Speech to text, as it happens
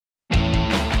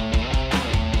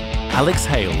Alex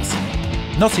Hales,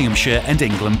 Nottinghamshire and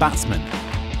England batsman.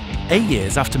 8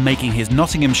 years after making his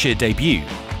Nottinghamshire debut,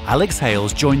 Alex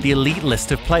Hales joined the elite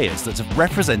list of players that have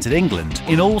represented England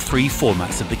in all 3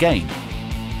 formats of the game.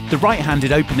 The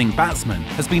right-handed opening batsman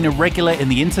has been a regular in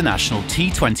the international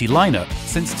T20 lineup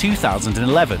since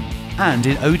 2011 and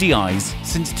in ODIs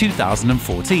since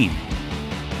 2014.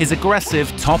 His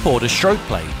aggressive, top-order stroke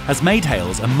play has made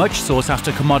Hales a much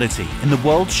sought-after commodity in the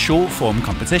world's short-form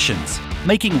competitions,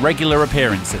 making regular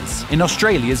appearances in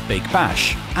Australia's Big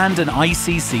Bash and an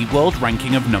ICC world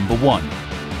ranking of #1.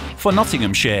 For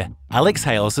Nottinghamshire, Alex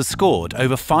Hales has scored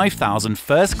over 5,000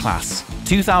 first-class,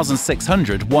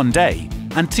 2,600 one-day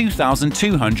and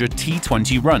 2,200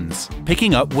 T20 runs,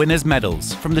 picking up winners'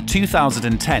 medals from the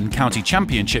 2010 County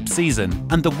Championship season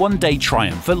and the one-day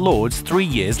triumph at Lord's 3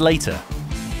 years later.